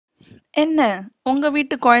என்ன உங்க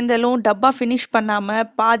வீட்டு குழந்தைகளும் டப்பா ஃபினிஷ் பண்ணாம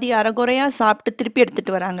பாதி அரைகுறையா சாப்பிட்டு திருப்பி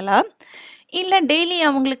எடுத்துட்டு வராங்களா? இல்ல டெய்லி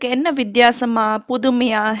அவங்களுக்கு என்ன வித்தியாசமா,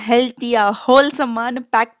 புதுமையா, ஹெல்த்தியா, ஹோல்சமான்னு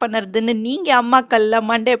பேக் பண்ணுறதுன்னு நீங்க அம்மாக்கள்ல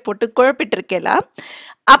மண்டைய போட்டு குழப்பிட்டு இருக்கேளா?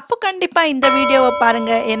 அப்போ கண்டிப்பா இந்த வீடியோவை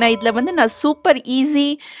பாருங்க. ஏன்னா இதுல வந்து நான் சூப்பர் ஈஸி,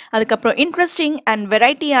 அதுக்கப்புறம் இன்ட்ரெஸ்டிங் அண்ட்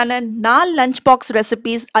வெரைட்டியான 4 லஞ்ச் பாக்ஸ்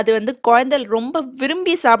ரெசிபீஸ், அது வந்து குழந்தைகள் ரொம்ப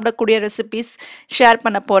விரும்பி சாப்பிடக்கூடிய ரெசிபீஸ் ஷேர்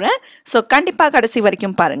பண்ண போறேன். ஸோ கண்டிப்பா கடைசி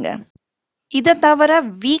வரைக்கும் பாருங்க. இதை தவிர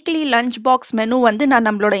வீக்லி லஞ்ச் பாக்ஸ் மெனு வந்து நான்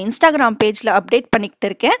நம்மளோட இன்ஸ்டாகிராம் பேஜில் அப்டேட் பண்ணிக்கிட்டு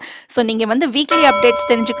இருக்கேன். ஸோ நீங்கள் வந்து வீக்லி அப்டேட்ஸ்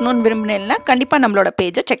தெரிஞ்சுக்கணும்னு விரும்பினீங்கன்னா கண்டிப்பாக நம்மளோட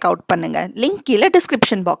பேஜை செக் அவுட் பண்ணுங்கள். லிங்க் கீழே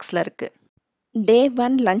டிஸ்கிரிப்ஷன் பாக்ஸில் இருக்குது. டே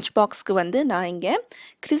 1 லஞ்ச் பாக்ஸ்க்கு வந்து நான் இங்கே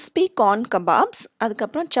கிறிஸ்பி கார்ன் கபாப்ஸ்,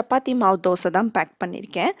 அதுக்கப்புறம் சப்பாத்தி மாவு தோசை தான் பேக்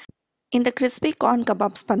பண்ணியிருக்கேன். இந்த கிறிஸ்பி கார்ன்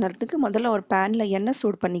கபாப்ஸ் பண்ணுறதுக்கு முதல்ல ஒரு பேனில் எண்ணெய்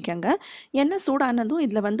சூடு பண்ணிக்கோங்க. எண்ணெய் சூடானதும்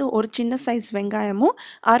இதில் வந்து ஒரு சின்ன சைஸ் வெங்காயமும்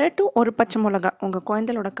அரை டு ஒரு பச்சை மிளகா உங்கள்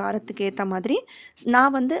குழந்தைகளோட காரத்துக்கு ஏற்ற மாதிரி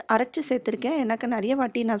நான் வந்து அரைச்சி சேர்த்துருக்கேன். எனக்கு நிறைய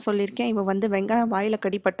வாட்டி நான் சொல்லியிருக்கேன் இவன் வந்து வெங்காயம் வாயில்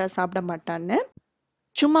கடிப்பட்டா சாப்பிட மாட்டான்னு.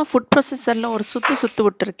 சும்மா ஃபுட் ப்ரொசஸரில் ஒரு சுற்று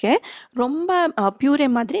விட்டுருக்கேன். ரொம்ப பியூரே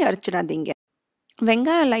மாதிரி அரைச்சிடாதீங்க.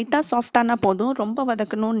 வெங்காயம் லைட்டாக சாஃப்டானா போதும், ரொம்ப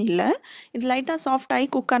வதக்கணும்னு இல்லை. இது லைட்டாக சாஃப்ட் ஆகி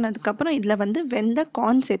குக் ஆனதுக்கப்புறம் இதில் வந்து வெந்த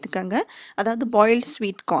கார்ன் சேர்த்துக்கங்க. அதாவது பாயில்ட்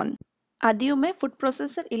ஸ்வீட் கார்ன். அதையுமே ஃபுட்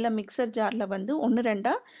ப்ரொசஸர் இல்லை மிக்சர் ஜாரில் வந்து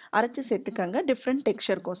 1-2 அரைச்சி சேர்த்துக்கங்க, டிஃப்ரெண்ட்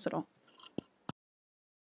டெக்ஸ்சர்க்கோசரம்.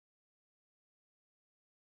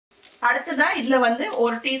 அடுத்ததான் இதில் வந்து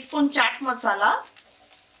 1 டீஸ்பூன் சாட் மசாலா,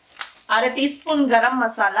 அரை டீஸ்பூன் கரம்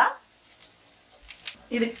மசாலா,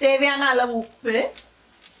 இதுக்கு தேவையான அளவு உப்பு,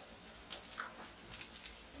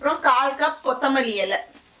 அப்புறம் 1/4 கப் கொத்தமல்லி இலை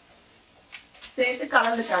சேர்த்து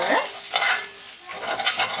கலந்துக்காங்க.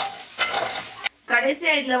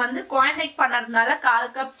 கடைசியா இதுல வந்து குழந்தைக்கு பண்ணறதுனால 1/4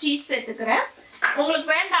 கப் சீஸ் சேர்த்துக்கிறேன். உங்களுக்கு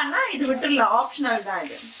வேண்டாம்னா இது விட்டுடலாம், ஆப்ஷனல் தான்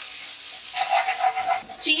இது.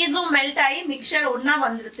 சீஸும் மெல்ட் ஆகி மிக்சர் ஒன்னா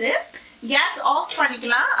வந்துருது. கேஸ் ஆஃப்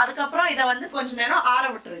பண்ணிக்கலாம். அதுக்கப்புறம் இதை வந்து கொஞ்ச நேரம் ஆற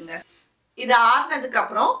விட்டுருங்க. இது ஆறினதுக்கு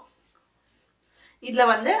அப்புறம் இதுல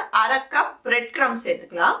வந்து அரை கப் பிரெட் கிரம்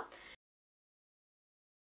சேர்த்துக்கலாம்.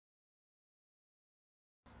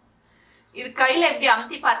 இது கையில எப்படி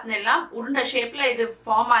அமுத்தி பார்த்தீங்கன்னா உருண்டை ஷேப்ல இது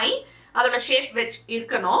ஃபார்ம் ஆகி அதோட ஷேப் வச்சு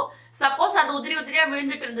இருக்கணும். சப்போஸ் அது உதிரியா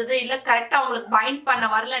விழுந்துட்டு இருந்தது, இல்ல கரெக்டா உங்களுக்கு பைண்ட் பண்ண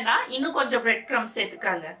வரலன்னா இன்னும் கொஞ்சம் பிரெட் கிரம்ஸ்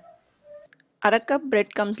சேர்த்துக்காங்க. அரை கப்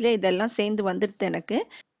பிரெட் கிரம்ஸ்லேயே இதெல்லாம் சேர்ந்து வந்துடுது எனக்கு.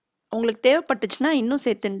 உங்களுக்கு தேவைப்பட்டுச்சுன்னா இன்னும்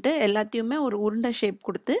சேர்த்துன்ட்டு எல்லாத்தையுமே ஒரு உருண்டை ஷேப்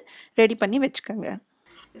கொடுத்து ரெடி பண்ணி வச்சுக்கோங்க.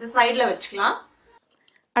 இது சைடில் வச்சுக்கலாம்.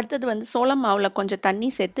 அடுத்தது வந்து சோள மாவில் கொஞ்சம்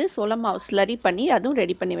தண்ணி சேர்த்து சோள மாவு ஸ்லரி பண்ணி அதுவும்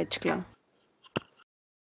ரெடி பண்ணி வச்சுக்கலாம்.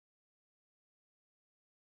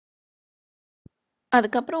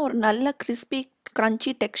 அதுக்கப்புறம் ஒரு நல்ல கிறிஸ்பி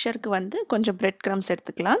க்ரன்ச்சி டெக்ஸ்சருக்கு வந்து கொஞ்சம் பிரெட் கிரம்ஸ்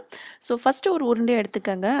எடுத்துக்கலாம். ஸோ ஃபஸ்ட்டு ஒரு உருண்டை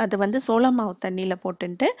எடுத்துக்கோங்க. அதை வந்து சோள மாவு தண்ணியில்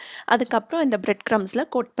போட்டுன்ட்டு அதுக்கப்புறம் இந்த பிரெட் கிரம்ஸில்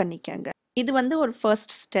கோட் பண்ணிக்கோங்க. இது வந்து ஒரு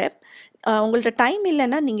ஃபர்ஸ்ட் ஸ்டெப். உங்கள்ட்ட டைம்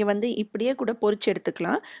இல்லைன்னா நீங்கள் வந்து இப்படியே கூட பொரிச்சு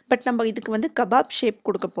எடுத்துக்கலாம். பட் நம்ம இதுக்கு வந்து கபாப் ஷேப்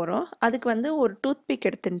கொடுக்க போகிறோம். அதுக்கு வந்து ஒரு டூத்பிக்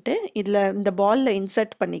எடுத்துன்ட்டு இதில் இந்த பாலில்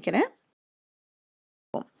இன்சர்ட் பண்ணிக்கிறேன்.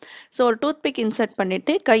 ஸோ ஒரு டூத்பிக் இன்சர்ட்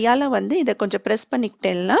பண்ணிவிட்டு கையால் வந்து இதை கொஞ்சம் ப்ரெஸ்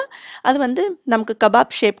பண்ணிக்கிட்டேன்னா அது வந்து நமக்கு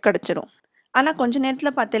கபாப் ஷேப் கிடச்சிரும். ஆனால் கொஞ்ச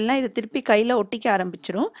நேரத்தில் பார்த்தீங்கன்னா இது திருப்பி கையில் ஒட்டிக்க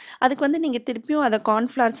ஆரம்பிச்சிடும். அதுக்கு வந்து நீங்கள் திருப்பியும் அதை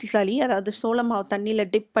கார்ன்ஃப்ளவர் சளி, அதாவது சோள மாவு தண்ணியில்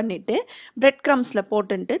டிப் பண்ணிவிட்டு பிரெட் கிரம்ஸில்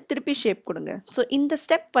போட்டுன்ட்டு திருப்பி ஷேப் கொடுங்க. ஸோ இந்த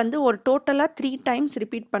ஸ்டெப் வந்து ஒரு டோட்டலாக 3 டைம்ஸ்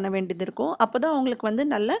ரிப்பீட் பண்ண வேண்டியது இருக்கும். அப்போ தான் உங்களுக்கு வந்து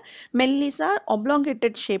நல்ல மெல்லிஸாக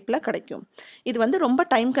ஒப்லாங்கேட்டட் ஷேப்பில் கிடைக்கும். இது வந்து ரொம்ப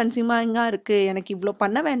டைம் கன்சியூமிங்காக இருக்குது, எனக்கு இவ்வளோ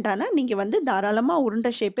பண்ண வேண்டாம்னா நீங்கள் வந்து தாராளமாக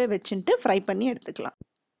உருண்டை ஷேப்பே வச்சுட்டு ஃப்ரை பண்ணி எடுத்துக்கலாம்.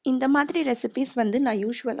 இந்த மாதிரி ரெசிபீஸ் வந்து நான்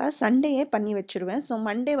யூஸ்வலாக சண்டேயே பண்ணி வச்சுருவேன். ஸோ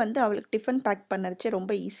மண்டே வந்து அவளுக்கு டிஃபன் பேக் பண்ணறச்சே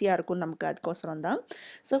ரொம்ப ஈஸியாக இருக்கும் நமக்கு, அதுக்கோசரம் தான்.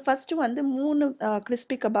 ஸோ ஃபஸ்ட்டு வந்து 3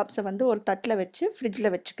 கிறிஸ்பி கபாப்ஸை வந்து ஒரு தட்டில் வச்சு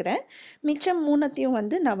ஃப்ரிட்ஜில் வச்சுக்கிறேன். மிச்சம் 3த்தையும்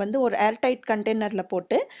வந்து நான் வந்து ஒரு ஏர்டைட் கண்டெய்னரில்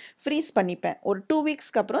போட்டு ஃப்ரீஸ் பண்ணிப்பேன். ஒரு 2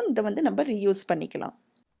 வீக்ஸ்க்கு அப்புறம் இதை வந்து நம்ம ரீயூஸ் பண்ணிக்கலாம்.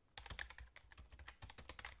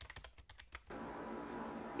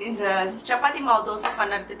 இந்த சப்பாத்தி மாவு தோசை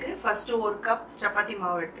பண்ணுறதுக்கு ஃபஸ்ட்டு 1 கப் சப்பாத்தி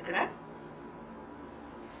மாவு எடுத்துக்கிறேன்.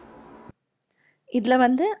 இதில்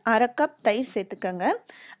வந்து அரை கப் தயிர் சேர்த்துக்கங்க.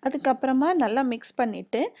 அதுக்கப்புறமா நல்லா மிக்ஸ்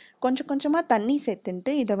பண்ணிவிட்டு கொஞ்சம் கொஞ்சமாக தண்ணி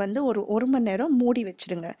சேர்த்துன்ட்டு இதை வந்து ஒரு மணி நேரம் மூடி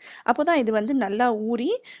வச்சுடுங்க. அப்போ தான் இது வந்து நல்லா ஊறி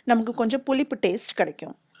நமக்கு கொஞ்சம் புளிப்பு டேஸ்ட்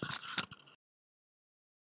கிடைக்கும்.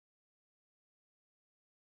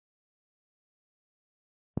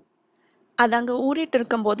 அது அங்கே ஊறிட்டு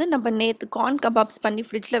இருக்கும்போது நம்ம நேற்று கார்ன் கபாப்ஸ் பண்ணி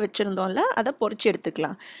ஃப்ரிட்ஜில் வச்சுருந்தோம்ல, அதை பொரிச்சு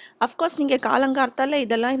எடுத்துக்கலாம். அஃப்கோர்ஸ் நீங்கள் காலங்கார்த்தால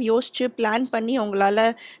இதெல்லாம் யோசித்து பிளான் பண்ணி உங்களால்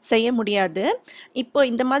செய்ய முடியாது. இப்போ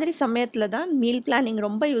இந்த மாதிரி சமயத்தில் தான் மீல் பிளானிங்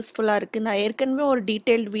ரொம்ப யூஸ்ஃபுல்லாக இருக்குது. நான் ஏற்கனவே ஒரு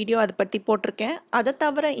டீட்டெயில்டு வீடியோ அதை பற்றி போட்டிருக்கேன். அதை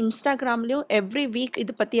தவிர இன்ஸ்டாகிராம்லேயும் எவ்ரி வீக்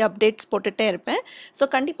இது பற்றி அப்டேட்ஸ் போட்டுகிட்டே இருப்பேன். ஸோ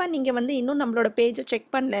கண்டிப்பாக நீங்கள் வந்து இன்னும் நம்மளோட பேஜை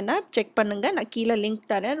செக் பண்ணலைன்னா செக் பண்ணுங்கள். நான் கீழே லிங்க்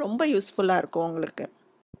தரேன். ரொம்ப யூஸ்ஃபுல்லாக இருக்கும் உங்களுக்கு.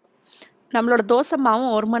 நம்மளோட தோசை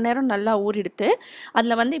மாவும் 1 மணி நேரம் நல்லா ஊறிடுத்து.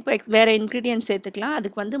 அதில் வந்து இப்போ வேறு இன்க்ரீடியன்ட் சேர்த்துக்கலாம்.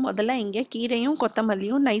 அதுக்கு வந்து முதல்ல இங்கே கீரையும்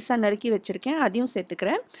கொத்தமல்லியும் நைஸாக நறுக்கி வச்சுருக்கேன். அதையும்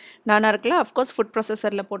சேர்த்துக்கிறேன். நான் நறுக்கல, அஃப்கோர்ஸ் ஃபுட்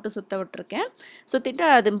ப்ராசஸரில் போட்டு சுற்ற விட்டுருக்கேன். சுற்றிட்டு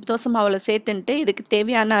அது தோசை மாவில் சேர்த்துன்ட்டு இதுக்கு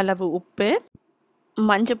தேவையான அளவு உப்பு,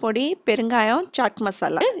 மஞ்சள் பொடி, பெருங்காயம், சாட்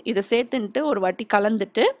மசாலா இதை சேர்த்துன்ட்டு ஒரு வாட்டி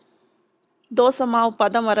கலந்துட்டு தோசை மாவு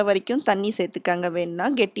பதம் வர வரைக்கும் தண்ணி சேர்த்துக்காங்க வேணும்னா,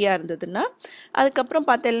 கெட்டியாக இருந்ததுன்னா. அதுக்கப்புறம்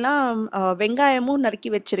பார்த்தீங்கன்னா வெங்காயமும் நறுக்கி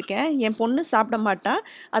வச்சுருக்கேன். என் பொண்ணு சாப்பிட மாட்டா.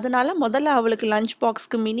 அதனால் முதல்ல அவளுக்கு லஞ்ச்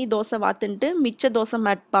பாக்ஸ்க்கு மினி தோசை வாத்துன்ட்டு மிச்ச தோசை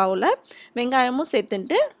மேட் பாவில் வெங்காயமும்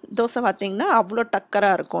சேர்த்துன்ட்டு தோசை வாத்திங்கன்னா அவ்வளோ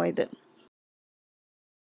டக்கராக இருக்கும் இது.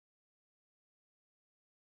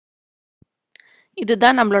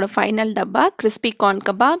 இதுதான் நம்மளோட ஃபைனல் டப்பா. கிறிஸ்பி கார்ன்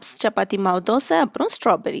கபாப்ஸ், சப்பாத்தி மாவு தோசை, அப்புறம்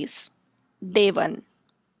ஸ்ட்ராபெரிஸ். டே 1.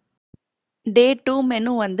 டே 2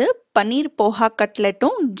 மெனு வந்து பன்னீர் போஹா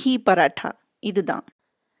கட்லெட்டும் கீ பராட்டா. இதுதான்.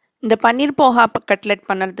 இந்த பன்னீர் போஹா கட்லெட்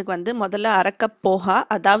பண்ணுறதுக்கு வந்து முதல்ல 1/2 கப் போஹா,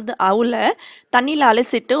 அதாவது அவுலை தண்ணியில்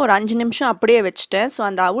அலசிட்டு ஒரு 5 நிமிஷம் அப்படியே வச்சுட்டேன். ஸோ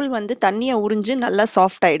அந்த அவுல் வந்து தண்ணியை உறிஞ்சு நல்லா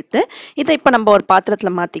சாஃப்ட் ஆகிடுது. இதை இப்போ நம்ம ஒரு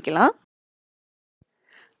பாத்திரத்தில் மாற்றிக்கலாம்.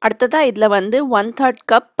 அடுத்ததாக இதில் வந்து 1/3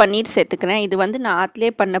 கப் பன்னீர் சேர்த்துக்கிறேன். இது வந்து நான்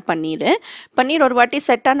ஆற்றுலேயே பண்ண பன்னீர். பன்னீர் ஒரு வாட்டி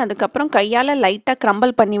செட் ஆனதுக்கப்புறம் கையால் லைட்டாக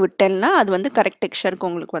க்ரம்பிள் பண்ணி விட்டேன்னா அது வந்து கரெக்ட் டெக்ஸ்சருக்கு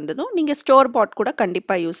உங்களுக்கு வந்ததும். நீங்கள் ஸ்டோர் பாட் கூட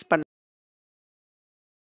கண்டிப்பாக யூஸ் பண்ணலாம்.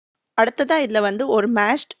 அடுத்ததாக இதில் வந்து ஒரு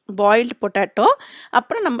மேஷ்ட் பாயில்டு பொட்டேட்டோ,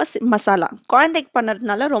 அப்புறம் நம்ம மசாலா குழந்தைக்கு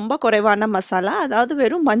பண்ணுறதுனால ரொம்ப குறைவான மசாலா, அதாவது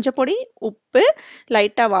வெறும் மஞ்சப்பொடி, உப்பு,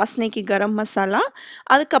 லைட்டாக வாசனைக்கு கரம் மசாலா,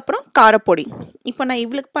 அதுக்கப்புறம் காரப்பொடி. இப்போ நான்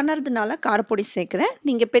இவளுக்கு பண்ணுறதுனால காரப்பொடி சேர்க்குறேன்.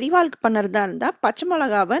 நீங்கள் பெரியவாளுக்கு பண்ணுறதா இருந்தால் பச்சை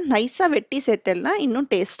மிளகாவை நைஸாக வெட்டி சேர்த்தேன்னா இன்னும்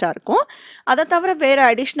டேஸ்ட்டாக இருக்கும். அதை தவிர வேறு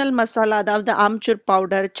அடிஷ்னல் மசாலா, அதாவது ஆம்ச்சூர்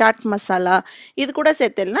பவுடர், சாட் மசாலா இது கூட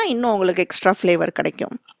சேர்த்தேன்னா இன்னும் உங்களுக்கு எக்ஸ்ட்ரா ஃப்ளேவர்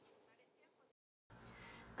கிடைக்கும்.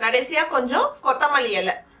 கடைசியாக கொஞ்சம் கொத்தமல்லி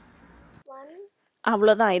இலை.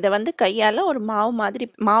 அவ்வளோதான். இதை வந்து கையால் ஒரு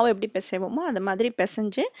மாவு எப்படி பிசைவோமோ அது மாதிரி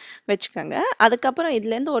பிசைஞ்சு வச்சுக்கோங்க. அதுக்கப்புறம்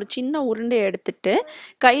இதுலேருந்து ஒரு சின்ன உருண்டை எடுத்துட்டு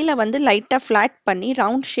கையில் வந்து லைட்டாக ஃப்ளாட் பண்ணி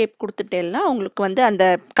ரவுண்ட் ஷேப் கொடுத்துட்டேன்னா உங்களுக்கு வந்து அந்த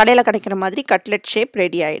கடையில் கிடைக்கிற மாதிரி கட்லெட் ஷேப்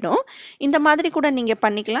ரெடி ஆகிடும். இந்த மாதிரி கூட நீங்கள்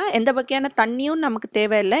பண்ணிக்கலாம். எந்த வகையான தண்ணியும் நமக்கு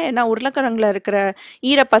தேவையில்லை. ஏன்னா உருளைக்கிழங்குல இருக்கிற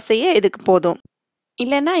ஈரப்பசையே இதுக்கு போதும்.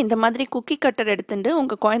 இல்லைன்னா இந்த மாதிரி குக்கி கட்டர் எடுத்துட்டு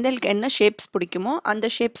உங்கள் குழந்தைகளுக்கு என்ன ஷேப்ஸ் பிடிக்குமோ அந்த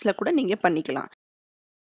ஷேப்ஸில் கூட நீங்கள் பண்ணிக்கலாம்.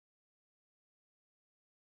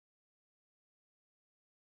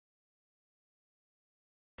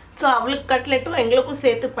 ஸோ அவளுக்கு கட்லெட்டும் எங்களுக்கும்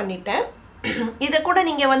சேர்த்து பண்ணிட்டேன். இதை கூட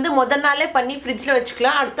நீங்கள் வந்து முதல் நாளே பண்ணி ஃப்ரிட்ஜில்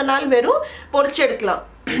வச்சுக்கலாம். அடுத்த நாள் வெறும் பொரிச்சு எடுக்கலாம்.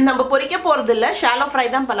 நம்ம பொரிக்க போகிறது இல்லை, ஷாலோ ஃப்ரை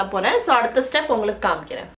தான் பண்ண போகிறேன். ஸோ அடுத்த ஸ்டெப் உங்களுக்கு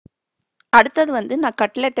காமிக்கிறேன். அடுத்தது வந்து நான்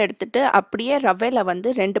கட்லெட் எடுத்துட்டு அப்படியே ரவையில் வந்து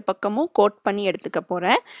 2 பக்கமும் கோட் பண்ணி எடுத்துக்க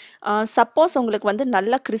போகிறேன். சப்போஸ் உங்களுக்கு வந்து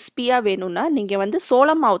நல்லா கிறிஸ்பியாக வேணும்னா நீங்கள் வந்து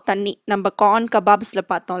சோள மாவு தண்ணி நம்ம கார்ன் கபாப்ஸில்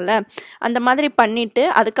பார்த்தோம்ல அந்த மாதிரி பண்ணிவிட்டு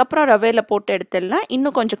அதுக்கப்புறம் ரவையில் போட்டு எடுத்துடலாம்,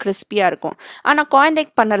 இன்னும் கொஞ்சம் கிறிஸ்பியாக இருக்கும். ஆனால்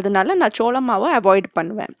குழந்தைக்கு பண்ணுறதுனால நான் சோள மாவை அவாய்ட்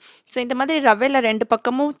பண்ணுவேன். ஸோ இந்த மாதிரி ரவையில் 2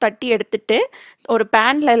 பக்கமும் தட்டி எடுத்துட்டு ஒரு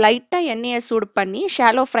பேனில் லைட்டாக எண்ணெயை சூடு பண்ணி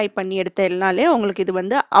ஷாலோ ஃப்ரை பண்ணி எடுத்ததுனாலே உங்களுக்கு இது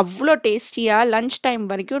வந்து அவ்வளோ டேஸ்டியாக லஞ்ச் டைம்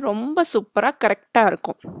வரைக்கும் ரொம்ப சூப்பராக கரெக்டாக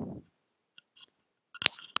இருக்கும்.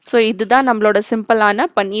 ஸோ இதுதான் நம்மளோட சிம்பிளான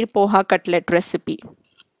பன்னீர் போஹா கட்லெட் ரெசிபி.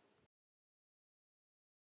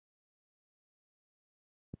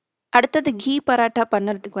 அடுத்தது கீ பராட்டா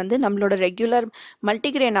பண்ணுறதுக்கு வந்து நம்மளோட ரெகுலர்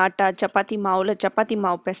மல்டிகிரெயின் ஆட்டா சப்பாத்தி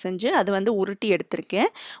மாவு பிசைஞ்சு அது வந்து உருட்டி எடுத்திருக்கேன்.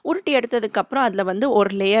 உருட்டி எடுத்ததுக்கப்புறம் அதில் வந்து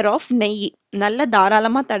ஒரு லேயர் ஆஃப் நெய் நல்ல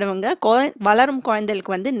தாராளமாக தடவுங்க. வளரும்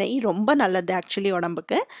குழந்தைகளுக்கு வந்து நெய் ரொம்ப நல்லது ஆக்சுவலி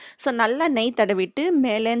உடம்புக்கு. ஸோ நல்லா நெய் தடவிட்டு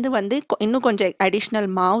மேலேருந்து வந்து இன்னும் கொஞ்சம் அடிஷ்னல்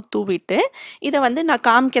மாவு தூவிட்டு இதை வந்து நான்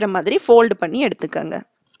காமிக்கிற மாதிரி ஃபோல்டு பண்ணி எடுத்துக்கோங்க.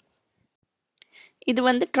 இது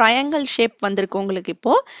வந்து ட்ரையாங்கிள் ஷேப் வந்திருக்கு உங்களுக்கு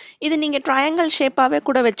இப்போது. இது நீங்கள் ட்ரையாங்கிள் ஷேப்பாகவே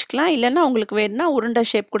கூட வச்சுக்கலாம், இல்லைன்னா உங்களுக்கு வேணுன்னா உருண்டை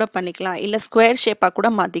ஷேப் கூட பண்ணிக்கலாம், இல்லை ஸ்கொயர் ஷேப்பாக கூட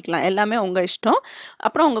மாற்றிக்கலாம். எல்லாமே உங்கள் இஷ்டம்.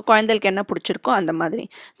 அப்புறம் உங்கள் குழந்தைகளுக்கு என்ன பிடிச்சிருக்கோ அந்த மாதிரி.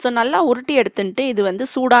 ஸோ நல்லா உருட்டி எடுத்துட்டு இது வந்து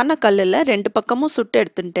சூடான கல்லில் 2 பக்கமும் சுட்டு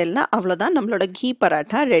எடுத்துட்டேன்னா அவ்வளோதான் நம்மளோட கீ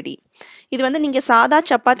பராட்டா ரெடி. இது வந்து நீங்கள் சாதா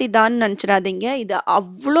சப்பாத்தி தான் நினச்சிடாதீங்க, இது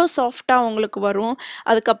அவ்வளோ சாஃப்டாக உங்களுக்கு வரும்.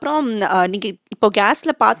 அதுக்கப்புறம் நீங்கள் இப்போ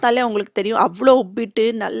கேஸில் பார்த்தாலே உங்களுக்கு தெரியும் அவ்வளோ உப்பிட்டு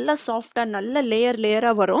நல்லா சாஃப்டாக நல்ல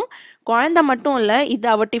லேயராக வரும். குழந்தை மட்டும் இல்லை, இது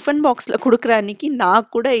அவள் டிஃபன் பாக்ஸில் கொடுக்குற அன்றைக்கி நான்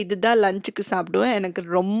கூட இதுதான் லஞ்சுக்கு சாப்பிடுவேன். எனக்கு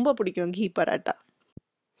ரொம்ப பிடிக்கும் கீ பராட்டா.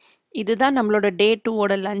 இதுதான் நம்மளோட டே 2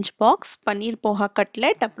 ஓட லஞ்ச் பாக்ஸ். பன்னீர் போஹா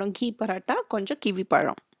கட்லெட், அப்புறம் கீ பராட்டா, கொஞ்சம் கிவி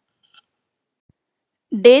பழம்.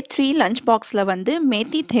 டே 3 லஞ்ச் பாக்ஸில் வந்து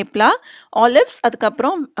மேத்தி தேப்லா, ஆலிவ்ஸ்,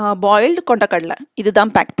 அதுக்கப்புறம் பாயில்டு கொண்டக்கடலை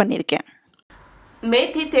இதுதான் பேக் பண்ணியிருக்கேன்.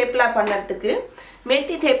 மேத்தி தேப்லா பண்ணுறதுக்கு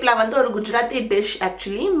மேத்தி தேப்லா வந்து ஒரு குஜராத்தி டிஷ்.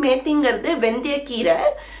 ஆக்சுவலி மேத்திங்கிறது வெந்தய கீரை,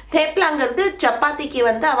 தேப்லாங்கிறது சப்பாத்திக்கு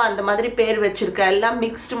வந்து அவன் அந்த மாதிரி பேர் வச்சிருக்கா, எல்லாம்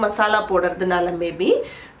மிக்ஸ்டு மசாலா போடுறதுனால மேபி.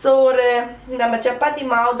 ஸோ ஒரு நம்ம சப்பாத்தி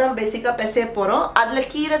மாவு தான் பேசிக்காக பிசைய போகிறோம், அதில்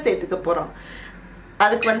கீரை சேர்த்துக்க போகிறோம்.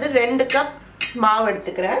 அதுக்கு வந்து 2 கப் மாவு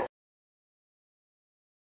எடுத்துக்கிறேன்.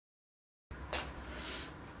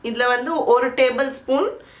 இதில் வந்து 1 டேபிள் ஸ்பூன்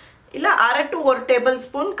இல்லை 1/2 to 1 டேபிள்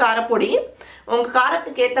ஸ்பூன் காரப்பொடி. உங்கள்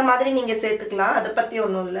காரத்துக்கு ஏற்ற மாதிரி நீங்கள் சேர்த்துக்கலாம், அதை பற்றி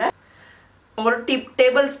ஒன்றும் இல்லை. 1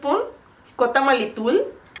 டேபிள் ஸ்பூன் கொத்தமல்லி தூள்,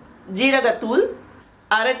 ஜீரகத்தூள்,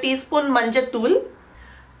 1/2 டீஸ்பூன் மஞ்சத்தூள்,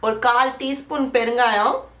 ஒரு 1/4 டீஸ்பூன்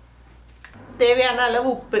பெருங்காயம், தேவையான அளவு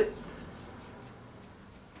உப்பு.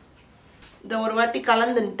 இதை ஒரு வாட்டி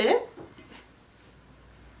கலந்துட்டு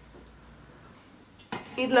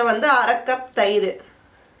இதில் வந்து 1/2 கப் தயிர்.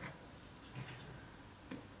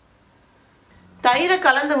 தயிரை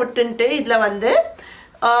கலந்து விட்டுன்ட்டு இதில் வந்து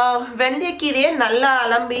வெந்தயக்கீரையை நல்லா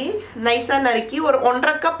அலம்பி நைஸாக நறுக்கி ஒரு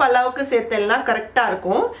 1/2 கப் அளவுக்கு சேர்த்தெல்லாம் கரெக்டாக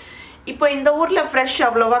இருக்கும். இப்போ இந்த ஊரில் ஃப்ரெஷ்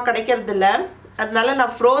அவ்வளோவா கிடைக்கிறதில்ல, அதனால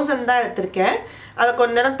நான் ஃப்ரோசன் தான் எடுத்திருக்கேன். அதை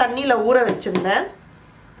கொஞ்ச நேரம் தண்ணியில் ஊற வச்சுருந்தேன்,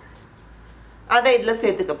 அதை இதில்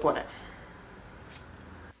சேர்த்துக்க போகிறேன்.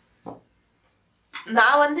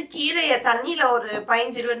 நான் வந்து கீரையை தண்ணியில் ஒரு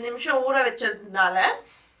 15-20 நிமிஷம் ஊற வச்சதுனால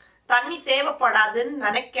தண்ணி தேவைப்படாதுன்னு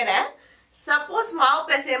நினைக்கிறேன். சப்போஸ் மாவு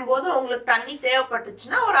பிசையும் போது உங்களுக்கு தண்ணி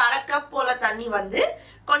தேவைப்பட்டுச்சுன்னா ஒரு 1/2 கப் போல தண்ணி வந்து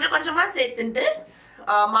கொஞ்சம் கொஞ்சமா சேர்த்துட்டு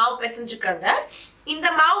மாவு பிசைஞ்சுக்கங்க. இந்த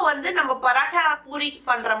மாவு வந்து நம்ம பராட்டா பூரிக்கு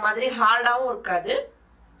பண்ற மாதிரி ஹார்டாவும் இருக்காது,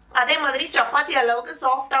 அதே மாதிரி சப்பாத்தி அளவுக்கு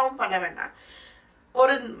சாஃப்டாவும் பண்ண வேண்டாம்,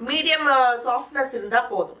 ஒரு மீடியம் சாஃப்ட்னஸ் இருந்தா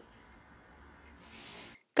போதும்.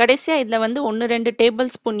 கடைசியா இதுல வந்து 1-2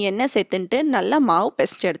 டேபிள் ஸ்பூன் எண்ணெய் சேர்த்துட்டு நல்லா மாவு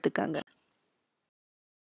பிசைஞ்சு எடுத்துக்கங்க.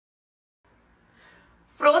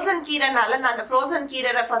 ஃப்ரோசன் கீரைனால நான் அந்த ஃப்ரோசன்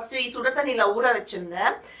கீரை ஃபர்ஸ்ட் சுட தண்ணியில ஊற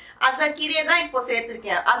வச்சிருந்தேன், அந்த கீரையை தான் இப்போ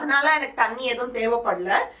சேர்த்திருக்கேன். அதனால எனக்கு தண்ணி எதுவும்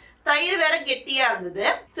தேவைப்படல. தயிர் வேற கெட்டியா இருந்தது.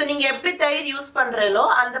 ஸோ நீங்க எப்படி தயிர் யூஸ் பண்றீங்களோ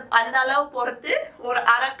அந்த அளவு பொறுத்து ஒரு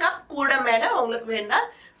 1/2 கப் கூட மேல உங்களுக்கு வேணா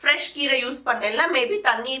ஃப்ரெஷ் கீரை யூஸ் பண்ணலாம், மேபி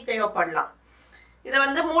தண்ணி தேவைப்படலாம். இதை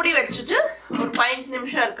வந்து மூடி வச்சுட்டு ஒரு 15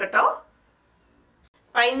 நிமிஷம் இருக்கட்டும்.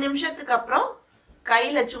 15 நிமிஷத்துக்கு அப்புறம்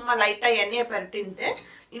கையில சும்மா லைட்டா எண்ணெயை பரட்டிட்டு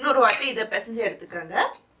இன்னொரு வாட்டி இதை பிசைஞ்சு எடுத்துக்கோங்க.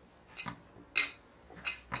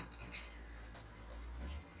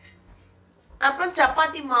 அப்புறம்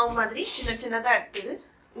சப்பாத்தி மாவு மாதிரி சின்ன சின்னதா எடுத்து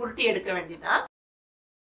உருட்டி எடுக்க வேண்டியதான்.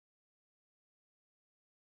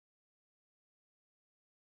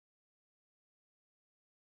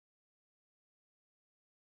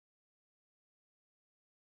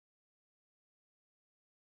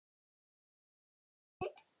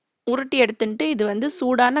 உருட்டி எடுத்துட்டு இது வந்து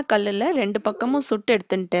சூடான கல்லில் 2 பக்கமும் சுட்டு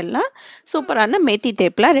எடுத்துட்டுலாம் சூப்பரான மேத்தி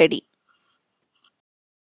தேப்லா ரெடி.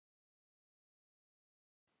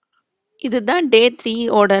 இதுதான் டே 3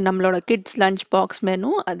 ஓட நம்மளோட கிட்ஸ் லஞ்ச் பாக்ஸ்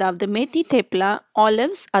மெனு. அதாவது மேத்தி தேப்லா,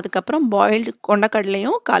 ஆலிவ்ஸ், அதுக்கப்புறம் பாயில்டு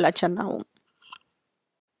கொண்டக்கடலையும் காலா சன்னாவும்.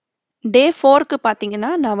 டே 4க்கு பார்த்தீங்கன்னா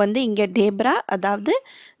நான் வந்து இங்கே டேப்ரா, அதாவது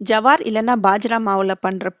ஜவார் இல்லைன்னா பாஜ்ரா மாவில்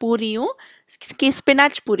பண்ணுற பூரியும்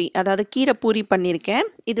ஸ்பினாச் பூரி, அதாவது கீரை பூரி பண்ணியிருக்கேன்.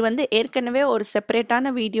 இது வந்து ஏற்கனவே ஒரு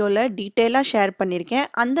செப்பரேட்டான வீடியோவில் டீட்டெயிலாக ஷேர் பண்ணியிருக்கேன்.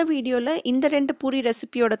 அந்த வீடியோவில் இந்த 2 பூரி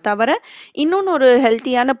ரெசிபியோட தவிர இன்னொன்று ஒரு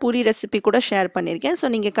ஹெல்த்தியான பூரி ரெசிபி கூட ஷேர் பண்ணியிருக்கேன். ஸோ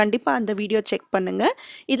நீங்கள் கண்டிப்பாக அந்த வீடியோ செக் பண்ணுங்கள்.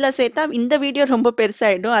 இதில் சேர்த்தா இந்த வீடியோ ரொம்ப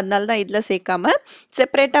பெருசாகிடும், அதனால தான் இதில் சேர்க்காம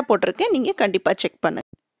செப்பரேட்டாக போட்டிருக்கேன். நீங்கள் கண்டிப்பாக செக் பண்ணுங்கள்.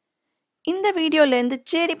 இந்த வீடியோலேருந்து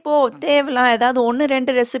சரி போ தேவலாம் ஏதாவது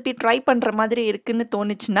 1-2 ரெசிபி ட்ரை பண்ணுற மாதிரி இருக்குன்னு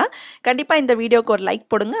தோணுச்சுன்னா கண்டிப்பாக இந்த வீடியோக்கு ஒரு லைக்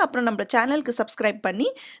போடுங்க. அப்புறம் நம்ம சேனலுக்கு சப்ஸ்கிரைப் பண்ணி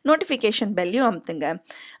நோட்டிஃபிகேஷன் பெல்லையும் அமுத்துங்க.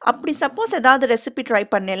 அப்படி சப்போஸ் ஏதாவது ரெசிபி ட்ரை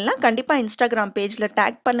பண்ணலன்னா கண்டிப்பாக இன்ஸ்டாகிராம் பேஜில்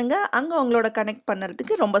டேக் பண்ணுங்கள், அங்கே உங்களோட கனெக்ட்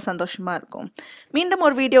பண்ணுறதுக்கு ரொம்ப சந்தோஷமாக இருக்கும். மீண்டும்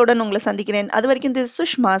ஒரு வீடியோவுடன் உங்களை சந்திக்கிறேன். அது வரைக்கும் this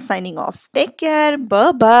Sushma signing off. Take care,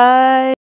 by.